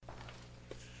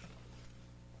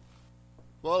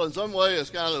Well, in some way, it's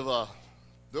kind of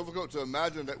difficult to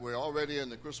imagine that we're already in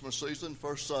the Christmas season,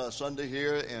 first Sunday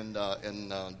here in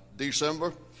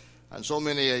December, and so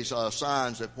many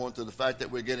signs that point to the fact that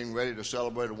we're getting ready to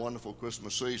celebrate a wonderful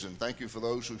Christmas season. Thank you for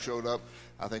those who showed up,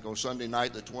 I think, on Sunday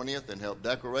night, the 20th, and helped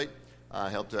decorate.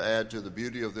 Helped to add to the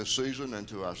beauty of this season and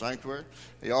to our sanctuary.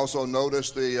 He also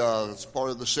noticed the part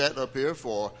of the set up here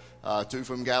for Two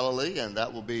from Galilee, and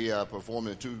that will be performed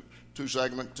in two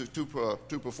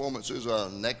performances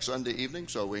next Sunday evening.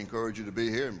 So we encourage you to be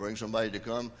here and bring somebody to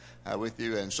come with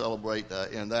you and celebrate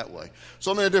in that way.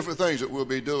 So many different things that we'll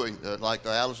be doing, like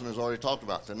Allison has already talked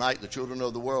about tonight. The Children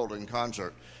of the World in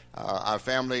concert. Our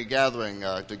family gathering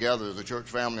together as a church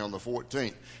family on the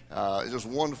 14th. It's just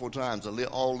wonderful times,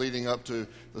 all leading up to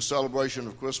the celebration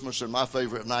of Christmas, and my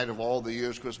favorite night of all the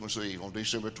years, Christmas Eve, on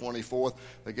December 24th.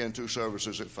 Again, two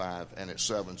services at 5 and at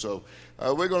 7. So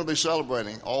we're going to be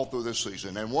celebrating all through this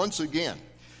season. And once again,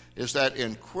 it's that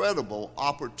incredible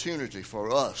opportunity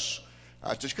for us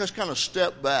to just kind of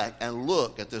step back and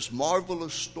look at this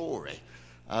marvelous story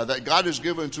that God has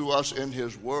given to us in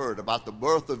His Word about the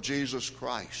birth of Jesus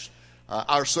Christ,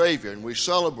 our Savior. And we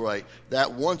celebrate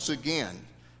that once again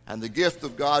and the gift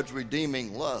of God's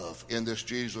redeeming love in this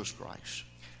Jesus Christ.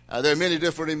 There are many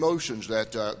different emotions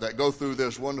that go through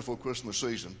this wonderful Christmas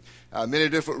season, many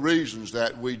different reasons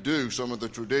that we do some of the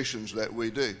traditions that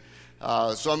we do.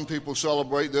 Some people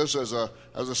celebrate this as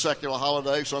a secular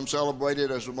holiday. Some celebrate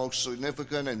it as the most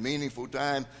significant and meaningful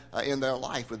time in their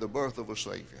life with the birth of a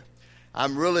Savior.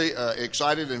 I'm really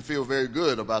excited and feel very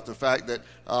good about the fact that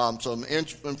some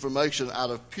information out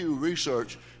of Pew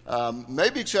Research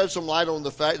maybe shed some light on the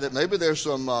fact that maybe there's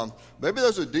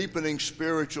a deepening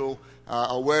spiritual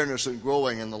awareness and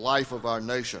growing in the life of our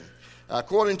nation.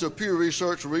 According to Pew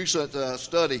Research recent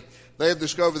study, they have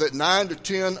discovered that 9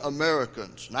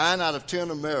 out of 10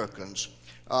 Americans,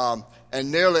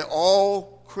 and nearly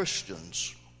all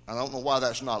Christians, I don't know why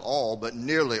that's not all, but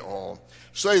nearly all,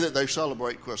 say that they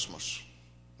celebrate Christmas.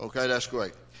 Okay, that's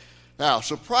great. Now,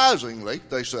 surprisingly,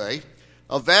 they say,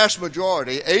 a vast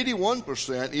majority,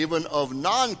 81% even of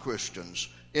non-Christians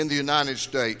in the United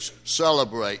States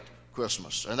celebrate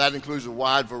Christmas. And that includes a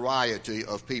wide variety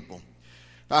of people.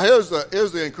 Now, here's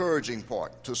the encouraging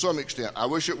part to some extent. I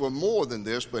wish it were more than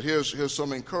this, but here's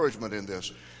some encouragement in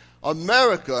this.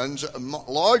 Americans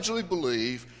largely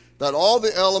believe that all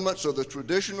the elements of the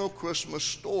traditional Christmas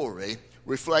story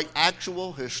reflect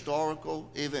actual historical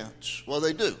events. Well,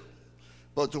 they do.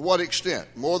 But to what extent?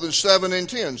 More than 7 in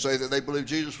 10 say that they believe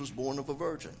Jesus was born of a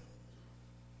virgin.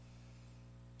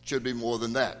 Should be more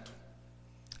than that.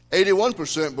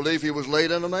 81% believe he was laid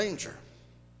in a manger.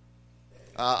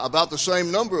 About the same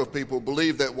number of people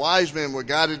believe that wise men were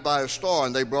guided by a star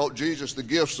and they brought Jesus the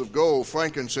gifts of gold,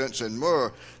 frankincense, and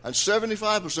myrrh. And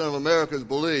 75% of Americans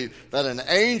believe that an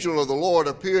angel of the Lord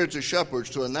appeared to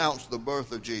shepherds to announce the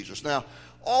birth of Jesus. Now,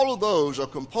 all of those are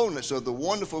components of the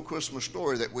wonderful Christmas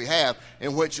story that we have,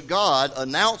 in which God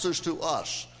announces to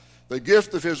us the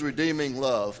gift of His redeeming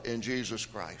love in Jesus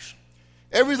Christ.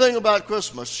 Everything about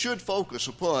Christmas should focus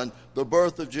upon the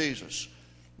birth of Jesus.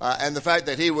 And the fact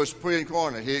that He was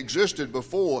pre-incarnate. He existed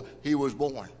before He was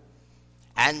born.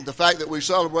 And the fact that we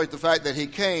celebrate the fact that He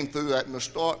came through that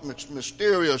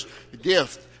mysterious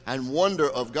gift and wonder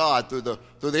of God, through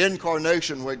the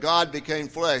incarnation where God became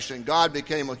flesh and God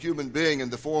became a human being in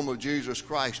the form of Jesus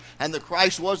Christ. And that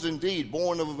Christ was indeed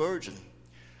born of a virgin.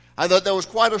 And that there was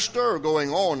quite a stir going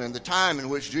on in the time in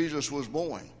which Jesus was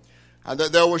born. And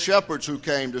that there were shepherds who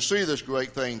came to see this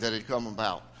great thing that had come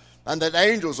about. And that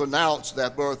angels announced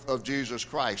that birth of Jesus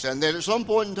Christ. And that at some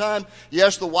point in time,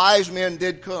 yes, the wise men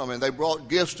did come, and they brought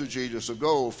gifts to Jesus of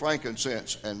gold,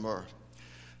 frankincense, and myrrh.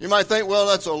 You might think, well,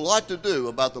 that's a lot to do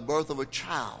about the birth of a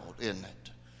child, isn't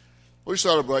it? We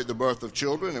celebrate the birth of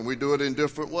children, and we do it in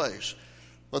different ways.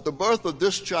 But the birth of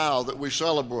this child that we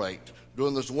celebrate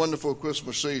during this wonderful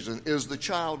Christmas season is the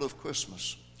child of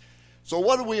Christmas. So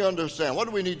what do we understand? What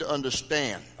do we need to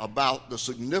understand about the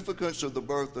significance of the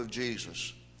birth of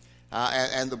Jesus?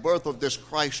 And the birth of this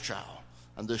Christ child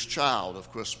and this child of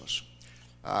Christmas.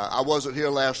 I wasn't here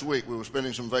last week. We were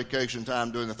spending some vacation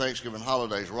time during the Thanksgiving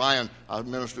holidays. Ryan, our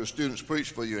minister of students,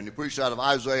 preached for you, and he preached out of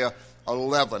Isaiah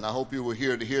 11. I hope you were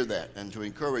here to hear that and to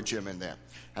encourage him in that.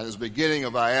 And it's the beginning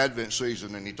of our Advent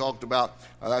season, and he talked about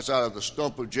that's out of the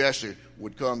stump of Jesse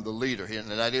would come the leader. And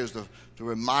that is to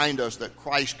remind us that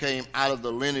Christ came out of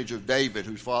the lineage of David,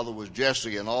 whose father was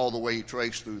Jesse, and all the way he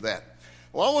traced through that.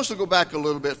 Well, I want us to go back a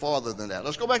little bit farther than that.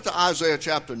 Let's go back to Isaiah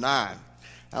chapter 9.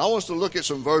 And I want us to look at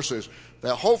some verses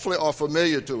that hopefully are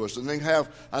familiar to us and then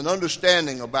have an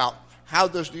understanding about how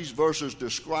these verses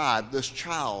describe this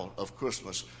child of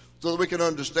Christmas so that we can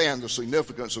understand the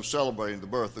significance of celebrating the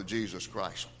birth of Jesus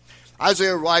Christ.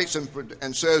 Isaiah writes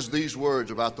and says these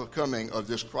words about the coming of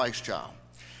this Christ child.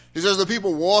 He says, the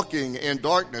people walking in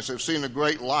darkness have seen a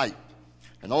great light,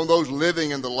 and on those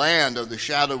living in the land of the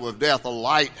shadow of death, a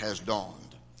light has dawned.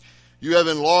 You have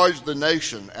enlarged the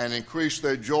nation and increased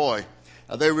their joy.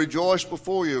 They rejoice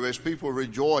before you as people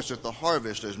rejoice at the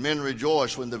harvest, as men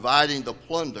rejoice when dividing the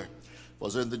plunder.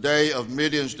 Was in the day of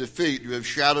Midian's defeat, you have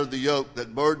shattered the yoke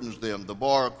that burdens them, the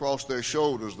bar across their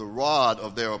shoulders, the rod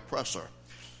of their oppressor.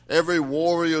 Every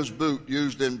warrior's boot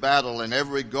used in battle and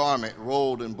every garment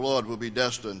rolled in blood will be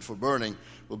destined for burning,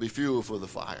 will be fuel for the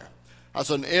fire.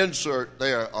 That's an insert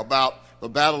there about the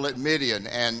battle at Midian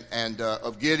and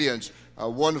of Gideon's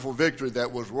wonderful victory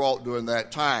that was wrought during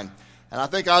that time. And I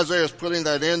think Isaiah is putting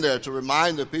that in there to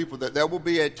remind the people that there will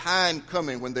be a time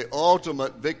coming when the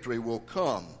ultimate victory will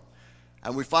come.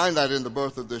 And we find that in the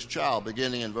birth of this child,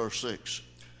 beginning in verse 6.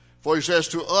 For he says,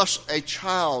 to us a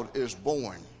child is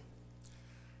born.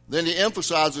 Then he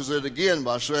emphasizes it again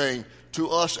by saying, to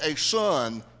us a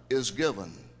son is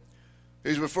given.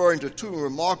 He's referring to two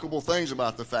remarkable things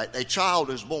about the fact. A child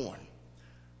is born,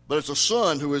 but it's a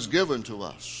son who is given to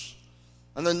us.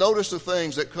 And then notice the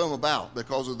things that come about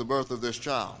because of the birth of this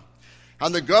child.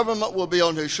 And the government will be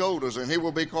on his shoulders, and he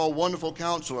will be called Wonderful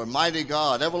Counselor, Mighty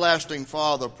God, Everlasting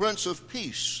Father, Prince of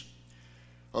Peace.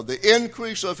 Of the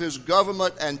increase of his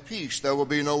government and peace there will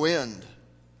be no end.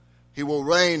 He will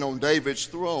reign on David's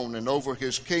throne and over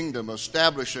his kingdom,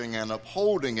 establishing and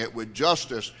upholding it with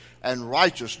justice and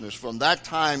righteousness from that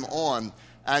time on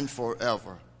and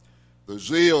forever. The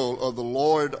zeal of the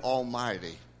Lord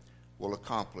Almighty will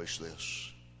accomplish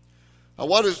this. Now,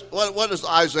 what does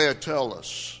Isaiah tell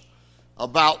us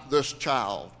about this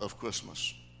child of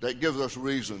Christmas that gives us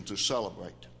reason to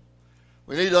celebrate?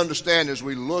 We need to understand as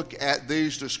we look at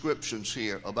these descriptions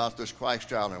here about this Christ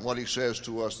child and what he says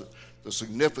to us, that the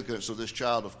significance of this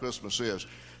child of Christmas is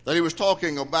that he was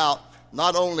talking about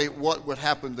not only what would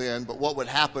happen then, but what would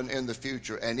happen in the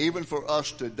future. And even for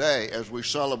us today, as we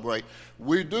celebrate,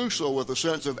 we do so with a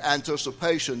sense of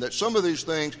anticipation that some of these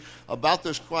things about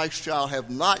this Christ child have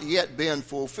not yet been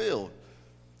fulfilled.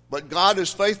 But God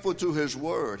is faithful to his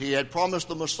word. He had promised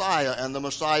the Messiah, and the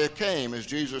Messiah came as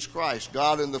Jesus Christ,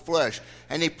 God in the flesh.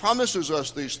 And he promises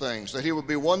us these things, that he will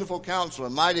be Wonderful Counselor,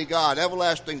 Mighty God,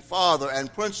 Everlasting Father,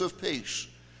 and Prince of Peace.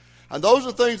 And those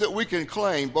are things that we can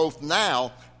claim both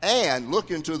now and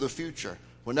look into the future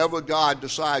whenever God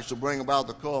decides to bring about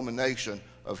the culmination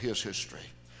of his history.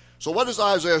 So what does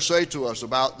Isaiah say to us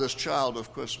about this child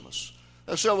of Christmas?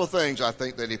 There are several things, I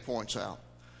think, that he points out.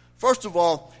 First of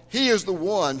all, he is the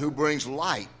one who brings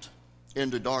light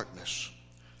into darkness.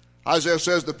 Isaiah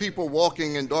says, the people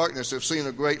walking in darkness have seen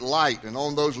a great light, and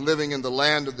on those living in the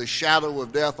land of the shadow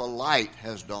of death, a light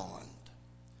has dawned.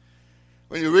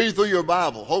 When you read through your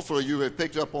Bible, hopefully you have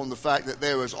picked up on the fact that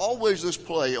there is always this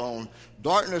play on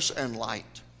darkness and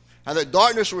light, and that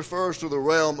darkness refers to the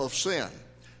realm of sin,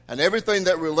 and everything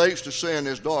that relates to sin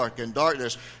is dark and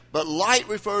darkness. But light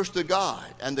refers to God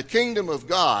and the kingdom of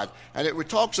God, and it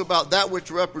talks about that which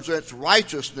represents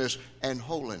righteousness and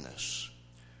holiness.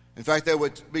 In fact, there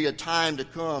would be a time to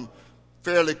come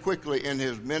fairly quickly in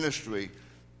his ministry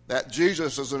that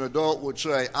Jesus as an adult would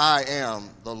say, I am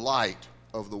the light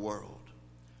of the world.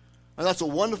 And that's a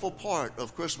wonderful part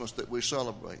of Christmas that we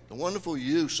celebrate. The wonderful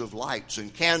use of lights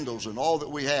and candles and all that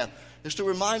we have is to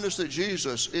remind us that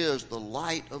Jesus is the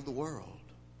light of the world.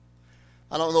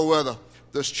 I don't know whether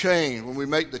this change, when we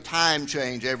make the time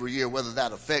change every year, whether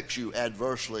that affects you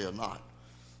adversely or not.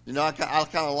 You know, I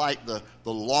kind of like the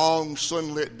long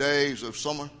sunlit days of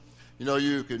summer. You know,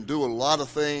 you can do a lot of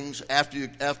things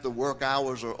after work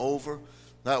hours are over.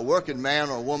 That working man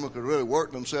or woman could really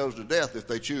work themselves to death if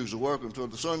they choose to work until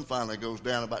the sun finally goes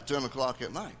down about 10 o'clock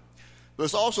at night. But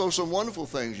there's also some wonderful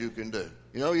things you can do.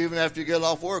 You know, even after you get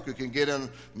off work, you can get in,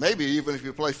 maybe even if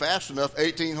you play fast enough,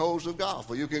 18 holes of golf,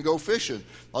 or you can go fishing,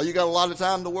 or you got a lot of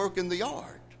time to work in the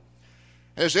yard.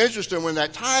 And it's interesting when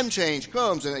that time change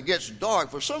comes and it gets dark,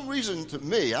 for some reason to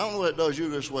me, I don't know whether it does you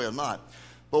this way or not,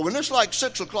 but when it's like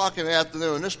 6 o'clock in the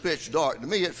afternoon and it's pitch dark, to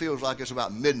me it feels like it's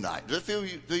about midnight. Does it feel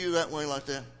to you that way like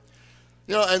that?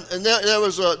 You know, and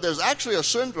there's actually a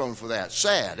syndrome for that,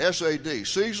 SAD, S-A-D,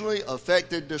 seasonally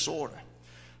affected disorder.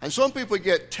 And some people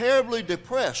get terribly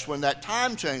depressed when that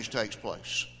time change takes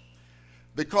place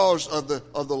because of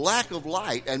the lack of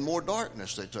light and more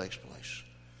darkness that takes place.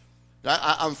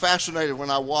 I'm fascinated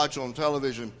when I watch on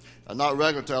television, not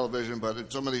regular television,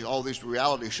 but all these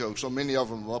reality shows. So many of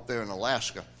them are up there in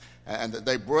Alaska, and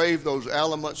they brave those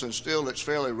elements, and still it's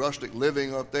fairly rustic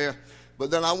living up there.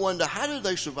 But then I wonder, how did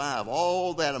they survive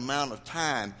all that amount of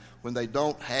time when they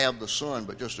don't have the sun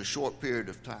but just a short period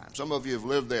of time? Some of you have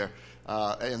lived there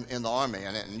in the Army,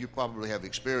 and you probably have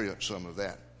experienced some of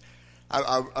that.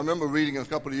 I remember reading a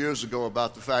couple of years ago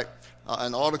about the fact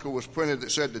an article was printed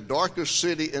that said the darkest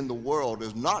city in the world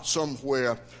is not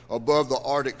somewhere above the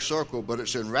Arctic Circle, but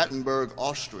it's in Rattenberg,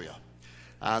 Austria.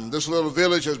 And this little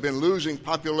village has been losing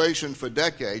population for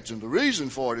decades, and the reason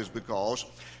for it is because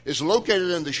it's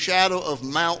located in the shadow of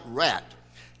Mount Rat.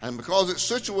 And because it's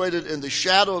situated in the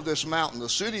shadow of this mountain, the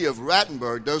city of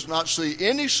Rattenberg does not see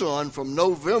any sun from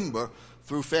November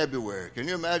through February. Can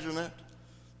you imagine that?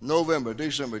 November,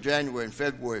 December, January, and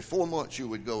February, 4 months you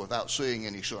would go without seeing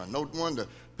any sun. No wonder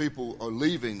people are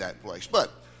leaving that place.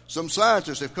 But some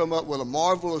scientists have come up with a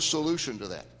marvelous solution to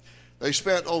that. They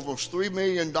spent almost $3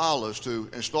 million to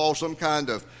install some kind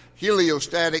of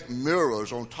heliostatic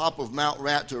mirrors on top of Mount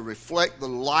Rat to reflect the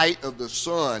light of the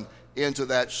sun into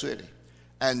that city.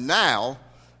 And now,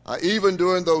 even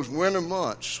during those winter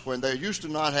months when they used to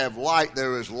not have light,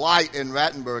 there is light in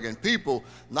Rattenberg, and people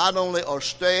not only are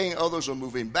staying, others are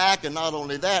moving back, and not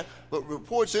only that, but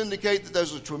reports indicate that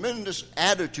there's a tremendous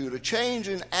attitude, a change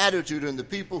in attitude in the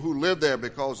people who live there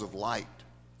because of light.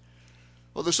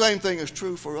 Well, the same thing is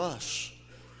true for us.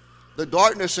 The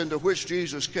darkness into which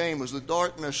Jesus came was the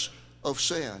darkness of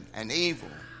sin and evil.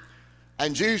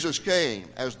 And Jesus came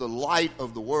as the light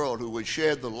of the world who would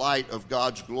shed the light of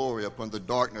God's glory upon the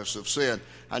darkness of sin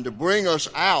and to bring us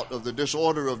out of the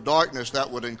disorder of darkness that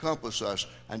would encompass us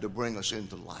and to bring us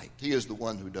into light. He is the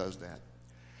one who does that.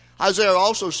 Isaiah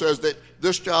also says that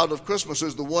this child of Christmas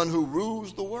is the one who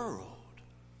rules the world.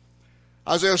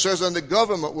 Isaiah says, and the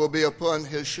government will be upon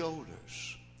his shoulders.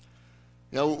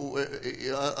 You know,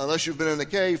 unless you've been in the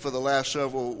cave for the last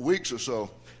several weeks or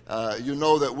so, you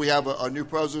know that we have a new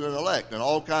president-elect, and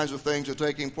all kinds of things are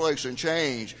taking place and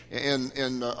change in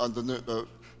the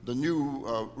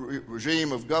new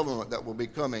regime of government that will be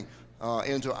coming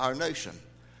into our nation.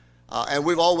 And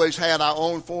we've always had our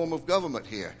own form of government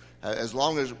here,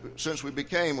 since we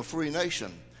became a free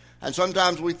nation. And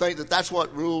sometimes we think that that's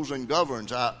what rules and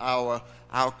governs our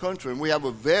country. And we have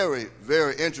a very,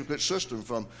 very intricate system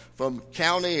from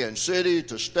county and city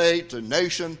to state to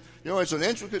nation. You know, it's an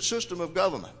intricate system of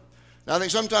government. Now, I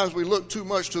think sometimes we look too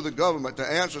much to the government to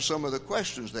answer some of the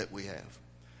questions that we have.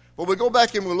 But we go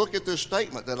back and we look at this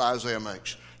statement that Isaiah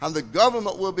makes, and the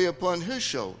government will be upon his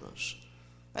shoulders.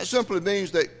 That simply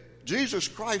means that Jesus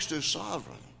Christ is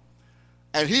sovereign,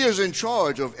 and he is in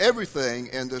charge of everything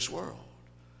in this world.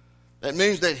 That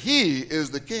means that he is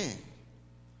the king.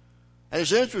 And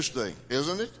it's interesting,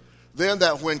 isn't it, then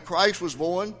that when Christ was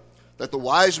born, that the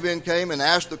wise men came and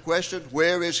asked the question,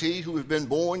 where is he who has been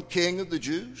born king of the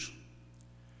Jews?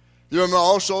 You remember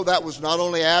also that was not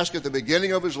only asked at the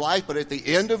beginning of his life, but at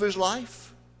the end of his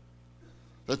life.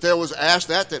 That there was asked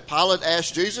that Pilate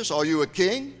asked Jesus, are you a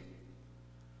king?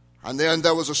 And then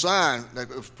there was a sign that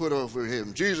was put over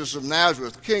him, Jesus of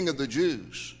Nazareth, King of the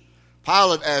Jews.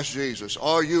 Pilate asked Jesus,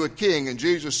 are you a king? And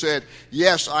Jesus said,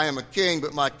 yes, I am a king,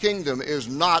 but my kingdom is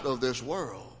not of this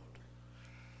world.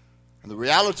 And the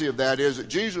reality of that is that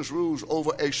Jesus rules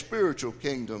over a spiritual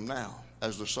kingdom now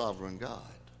as the sovereign God.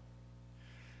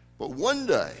 But one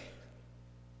day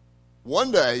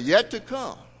yet to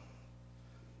come,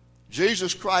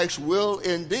 Jesus Christ will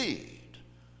indeed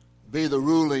be the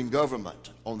ruling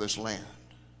government on this land.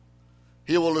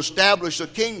 He will establish a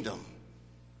kingdom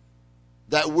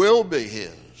that will be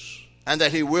his, and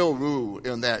that he will rule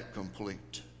in that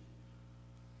complete.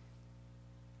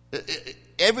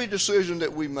 Every decision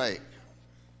that we make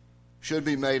should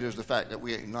be made as the fact that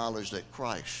we acknowledge that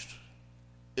Christ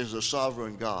is the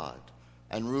sovereign God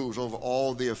and rules over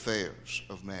all the affairs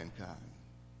of mankind.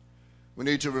 We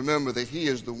need to remember that he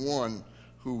is the one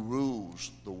who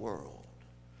rules the world.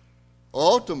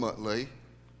 Ultimately,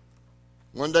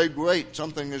 one day great,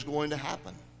 something is going to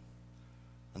happen.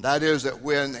 And that is that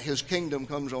when his kingdom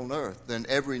comes on earth, then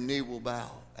every knee will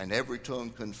bow and every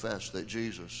tongue confess that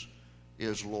Jesus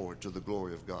is Lord to the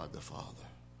glory of God the Father.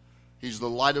 He's the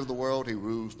light of the world. He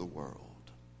rules the world.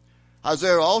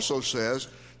 Isaiah also says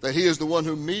that he is the one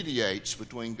who mediates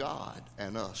between God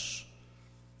and us.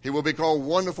 He will be called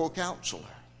Wonderful Counselor.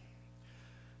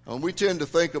 And when we tend to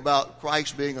think about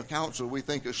Christ being a counselor, we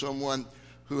think of someone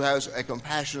who has a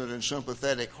compassionate and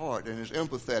sympathetic heart and is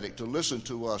empathetic to listen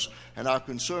to us and our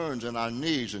concerns and our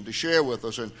needs and to share with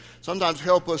us and sometimes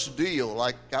help us deal,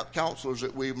 like counselors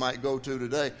that we might go to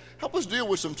today, help us deal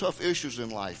with some tough issues in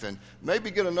life and maybe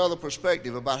get another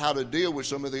perspective about how to deal with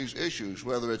some of these issues,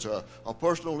 whether it's a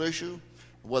personal issue,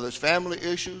 whether it's family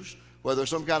issues, whether there's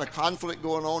some kind of conflict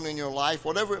going on in your life,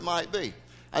 whatever it might be.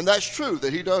 And that's true,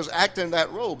 that he does act in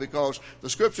that role, because the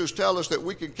Scriptures tell us that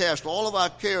we can cast all of our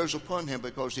cares upon him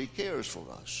because he cares for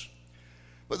us.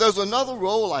 But there's another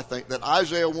role, I think, that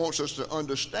Isaiah wants us to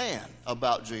understand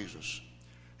about Jesus.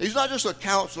 He's not just a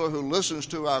counselor who listens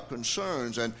to our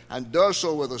concerns and does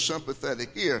so with a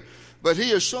sympathetic ear, but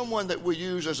he is someone that we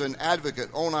use as an advocate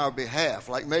on our behalf.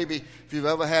 Like maybe if you've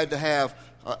ever had to have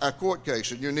a court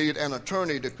case and you need an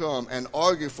attorney to come and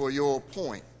argue for your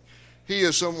point, he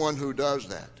is someone who does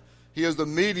that. He is the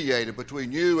mediator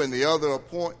between you and the other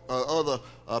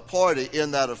party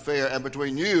in that affair, and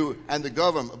between you and the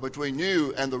government, between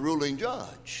you and the ruling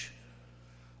judge.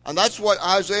 And that's what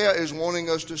Isaiah is wanting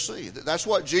us to see. That's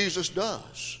what Jesus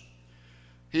does.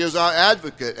 He is our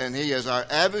advocate, and he is our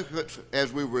advocate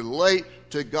as we relate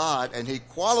to God, and he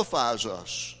qualifies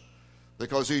us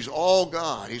because he's all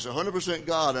God. He's 100%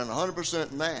 God and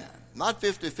 100% man. Not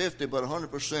 50-50, but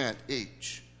 100%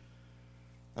 each.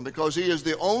 And because he is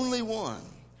the only one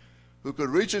who could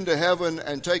reach into heaven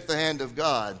and take the hand of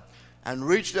God, and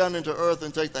reach down into earth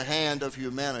and take the hand of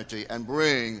humanity and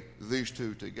bring these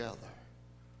two together.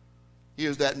 He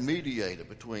is that mediator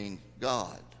between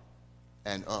God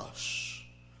and us.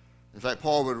 In fact,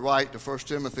 Paul would write to 1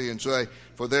 Timothy and say,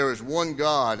 "For there is one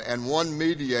God and one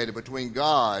mediator between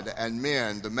God and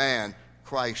men, the man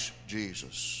Christ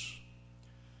Jesus."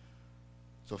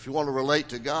 So if you want to relate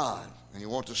to God and you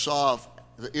want to solve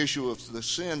the issue of the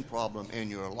sin problem in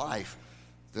your life,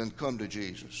 then come to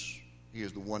Jesus. He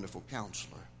is the wonderful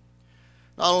counselor.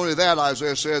 Not only that,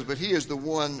 Isaiah says, but he is the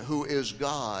one who is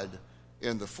God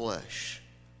in the flesh.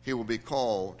 He will be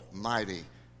called Mighty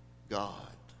God.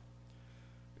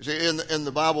 You see, in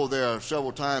the Bible there are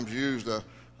several times used the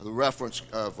reference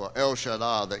of El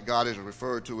Shaddai, that God is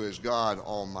referred to as God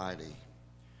Almighty.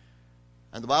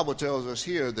 And the Bible tells us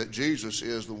here that Jesus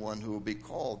is the one who will be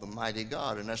called the Mighty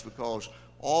God, and that's because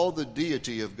all the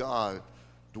deity of God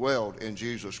dwelled in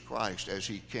Jesus Christ as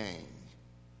he came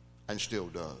and still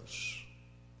does.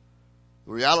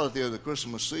 The reality of the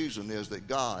Christmas season is that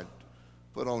God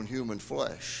put on human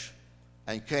flesh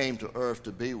and came to earth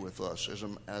to be with us,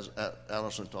 as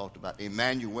Allison talked about,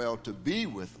 Emmanuel, to be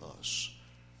with us.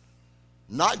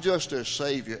 Not just as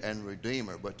Savior and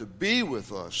Redeemer, but to be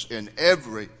with us in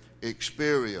every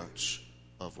experience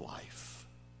of life.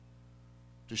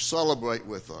 To celebrate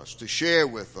with us, to share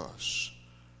with us.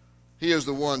 He is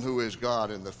the one who is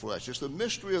God in the flesh. It's the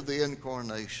mystery of the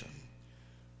incarnation,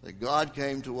 that God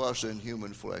came to us in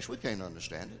human flesh. We can't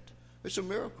understand it. It's a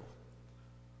miracle.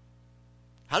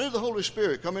 How did the Holy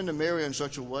Spirit come into Mary in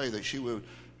such a way that she would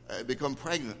become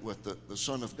pregnant with the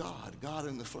Son of God, God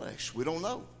in the flesh? We don't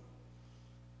know.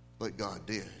 But God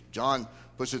did. John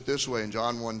puts it this way in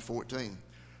John 1:14.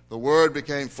 "The Word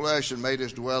became flesh and made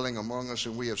his dwelling among us,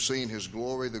 and we have seen his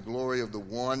glory, the glory of the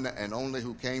one and only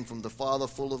who came from the Father,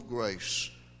 full of grace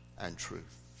and truth."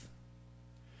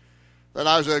 Then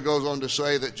Isaiah goes on to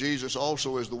say that Jesus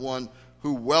also is the one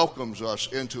who welcomes us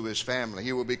into his family.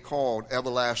 He will be called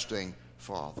Everlasting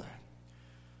Father.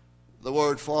 The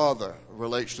word Father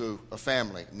relates to a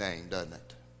family name, doesn't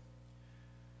it?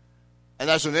 And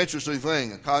that's an interesting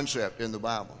thing, a concept in the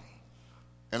Bible.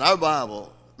 In our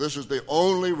Bible, this is the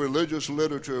only religious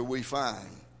literature we find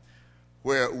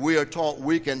where we are taught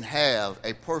we can have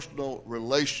a personal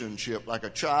relationship like a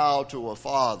child to a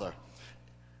father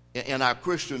in our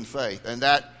Christian faith. And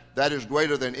that is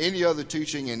greater than any other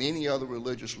teaching in any other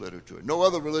religious literature. No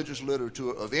other religious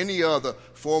literature of any other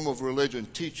form of religion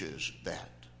teaches that.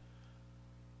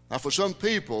 Now, for some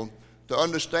people, to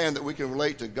understand that we can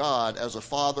relate to God as a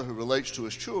father who relates to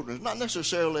his children is not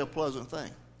necessarily a pleasant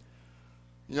thing.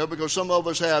 You know, because some of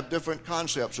us have different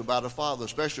concepts about a father,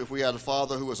 especially if we had a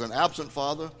father who was an absent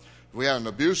father, if we had an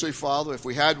abusive father, if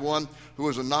we had one who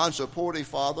was a non-supportive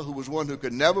father, who was one who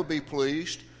could never be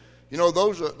pleased. You know,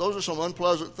 those are some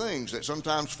unpleasant things that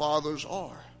sometimes fathers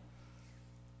are.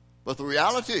 But the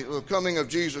reality of the coming of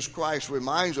Jesus Christ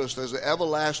reminds us as the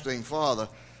everlasting Father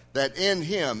that in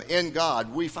him, in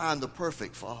God, we find the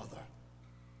perfect Father.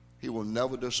 He will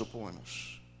never disappoint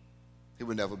us. He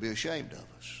will never be ashamed of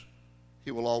us.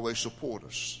 He will always support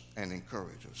us and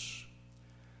encourage us.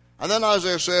 And then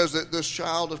Isaiah says that this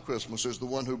child of Christmas is the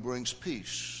one who brings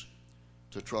peace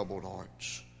to troubled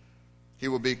hearts. He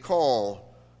will be called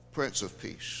Prince of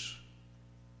Peace.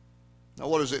 Now,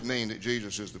 what does it mean that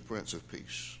Jesus is the Prince of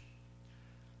Peace?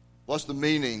 What's the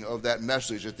meaning of that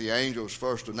message that the angels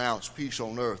first announced, peace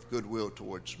on earth, goodwill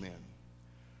towards men?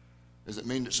 Does it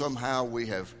mean that somehow we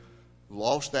have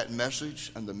lost that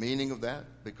message and the meaning of that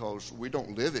because we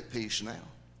don't live at peace now?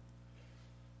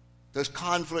 There's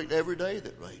conflict every day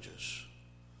that rages.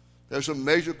 There's some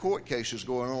major court cases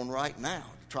going on right now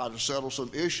try to settle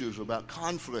some issues about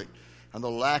conflict and the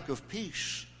lack of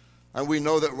peace. And we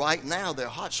know that right now there are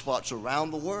hot spots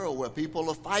around the world where people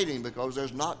are fighting because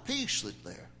there's not peace that's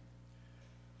there.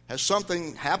 Has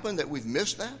something happened that we've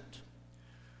missed that?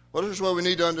 Well, this is what we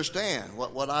need to understand,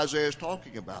 what Isaiah is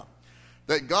talking about.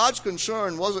 That God's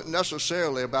concern wasn't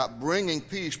necessarily about bringing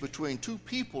peace between two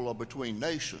people or between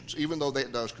nations, even though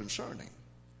that does concern him.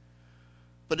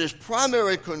 But his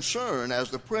primary concern as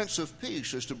the Prince of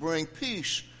Peace is to bring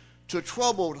peace to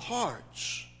troubled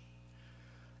hearts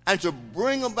and to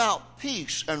bring about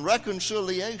peace and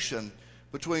reconciliation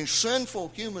between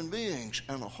sinful human beings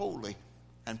and a holy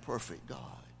and perfect God.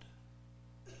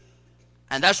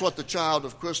 And that's what the child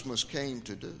of Christmas came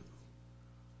to do.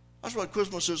 That's what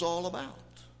Christmas is all about.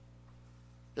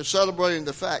 It's celebrating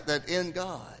the fact that in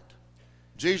God,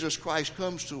 Jesus Christ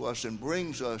comes to us and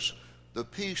brings us the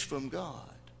peace from God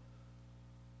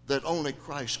that only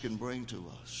Christ can bring to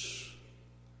us.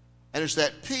 And it's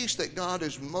that peace that God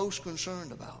is most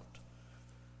concerned about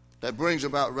that brings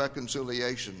about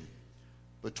reconciliation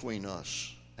between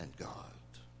us and God.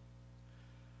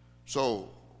 So,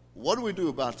 what do we do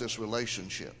about this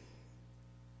relationship?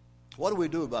 What do we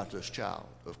do about this child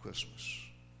of Christmas?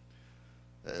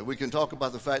 We can talk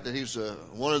about the fact that he's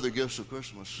one of the gifts of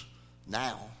Christmas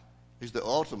now. He's the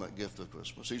ultimate gift of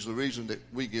Christmas. He's the reason that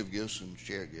we give gifts and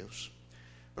share gifts.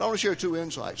 But I want to share two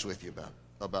insights with you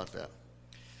about that.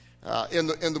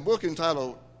 In the book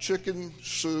entitled Chicken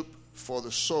Soup for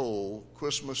the Soul,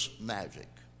 Christmas Magic,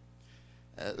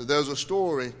 there's a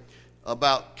story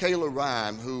about Kayla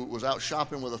Rhyme, who was out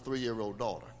shopping with a 3-year-old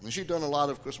daughter. And she'd done a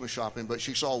lot of Christmas shopping, but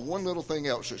she saw one little thing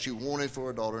else that she wanted for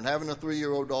her daughter. And having a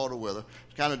 3-year-old daughter with her,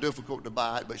 it's kind of difficult to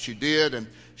buy it, but she did, and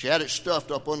she had it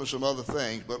stuffed up under some other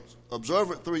things. But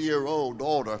observant 3-year-old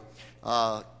daughter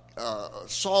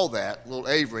saw that, little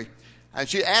Avery, and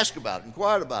she asked about it,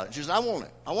 inquired about it. She said, I want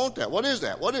it. I want that. What is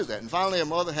that? What is that? And finally her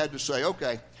mother had to say,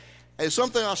 okay, it's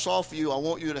something I saw for you I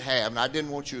want you to have, and I didn't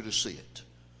want you to see it.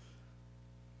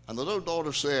 And the little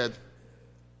daughter said,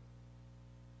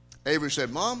 Avery said,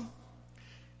 Mom,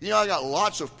 you know, I got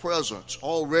lots of presents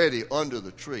already under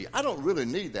the tree. I don't really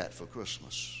need that for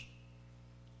Christmas.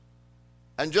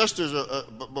 And just as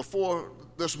before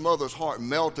this mother's heart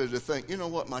melted to think, you know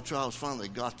what, my child's finally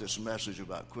got this message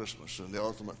about Christmas and the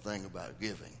ultimate thing about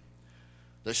giving.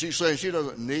 That she's saying she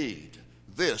doesn't need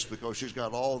this because she's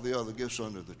got all the other gifts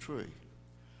under the tree.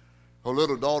 Her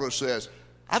little daughter says,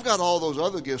 I've got all those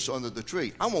other gifts under the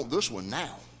tree. I want this one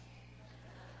now.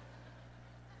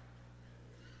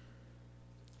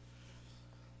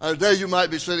 And today you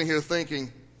might be sitting here thinking,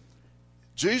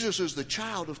 Jesus is the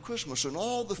child of Christmas and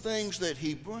all the things that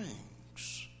he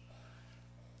brings.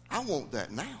 I want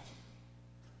that now.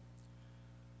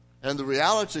 And the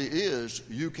reality is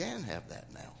you can have that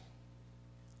now.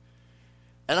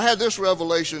 And I had this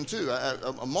revelation too,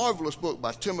 a marvelous book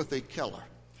by Timothy Keller.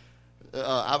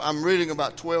 I'm reading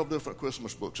about 12 different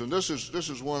Christmas books, and this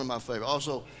is one of my favorites.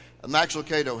 Also, Max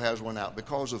Lucado has one out,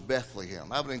 Because of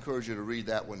Bethlehem. I would encourage you to read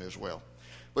that one as well.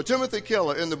 But Timothy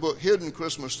Keller, in the book Hidden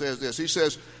Christmas, says this. He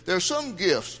says, there are some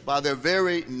gifts by their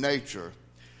very nature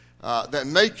that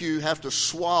make you have to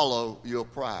swallow your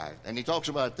pride. And he talks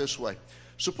about it this way.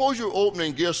 Suppose you're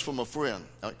opening gifts from a friend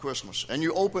at Christmas, and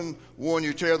you open one,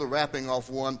 you tear the wrapping off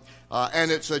one,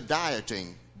 and it's a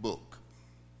dieting book.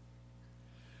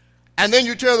 And then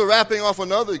you tear the wrapping off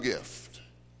another gift,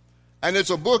 and it's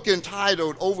a book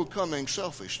entitled Overcoming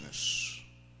Selfishness.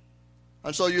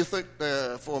 And so you think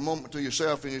for a moment to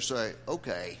yourself and you say,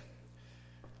 okay,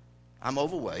 I'm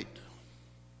overweight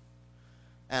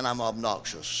and I'm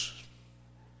obnoxious.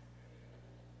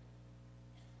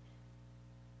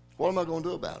 What am I going to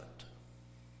do about it?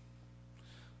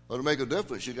 Well, to make a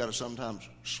difference, you've got to sometimes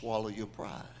swallow your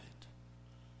pride.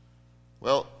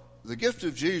 Well, the gift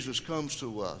of Jesus comes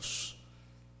to us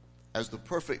as the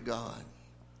perfect God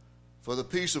for the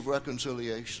peace of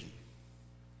reconciliation,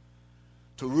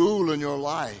 to rule in your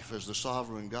life as the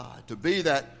sovereign God, to be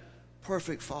that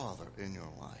perfect Father in your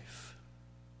life.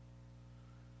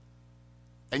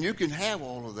 And you can have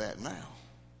all of that now.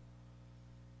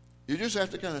 You just have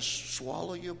to kind of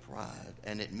swallow your pride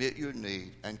and admit your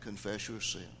need and confess your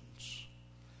sins.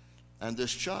 And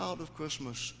this child of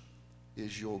Christmas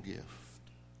is your gift.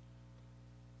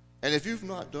 And if you've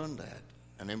not done that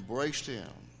and embraced him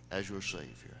as your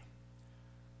Savior,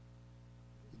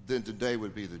 then today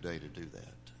would be the day to do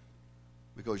that.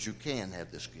 Because you can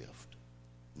have this gift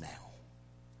now.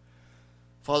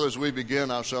 Father, as we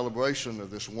begin our celebration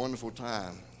of this wonderful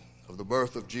time of the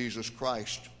birth of Jesus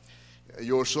Christ,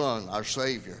 your Son, our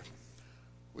Savior,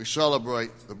 we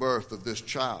celebrate the birth of this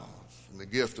child and the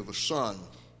gift of a son.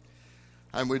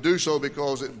 And we do so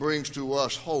because it brings to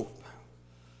us hope.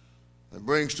 It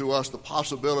brings to us the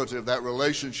possibility of that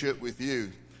relationship with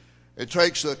you. It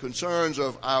takes the concerns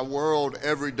of our world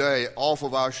every day off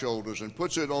of our shoulders and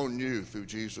puts it on you through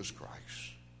Jesus Christ.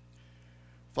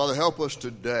 Father, help us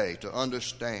today to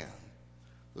understand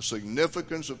the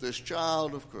significance of this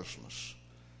child of Christmas.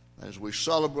 As we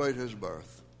celebrate his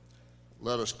birth,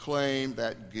 let us claim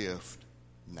that gift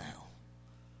now.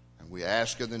 And we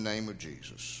ask in the name of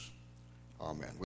Jesus. Amen.